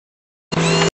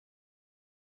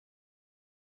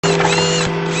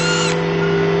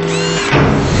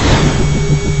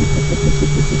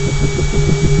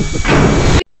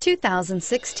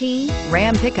2016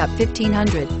 Ram Pickup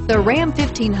 1500. The Ram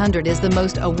 1500 is the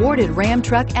most awarded Ram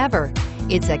truck ever.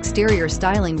 Its exterior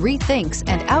styling rethinks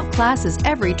and outclasses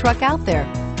every truck out there.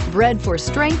 Bred for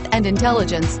strength and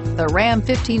intelligence, the Ram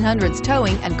 1500's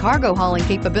towing and cargo hauling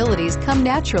capabilities come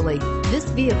naturally. This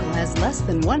vehicle has less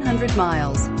than 100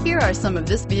 miles. Here are some of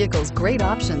this vehicle's great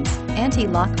options: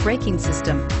 anti-lock braking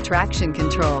system, traction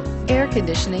control, air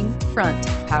conditioning, front,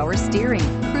 power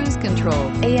steering, cruise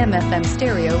control, AM/FM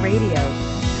stereo radio,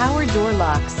 power door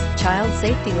locks, child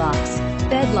safety locks,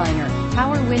 bed liner,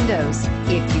 power windows.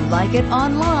 If you like it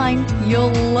online,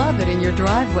 you'll love it in your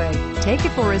driveway. Take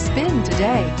it for a spin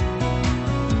today.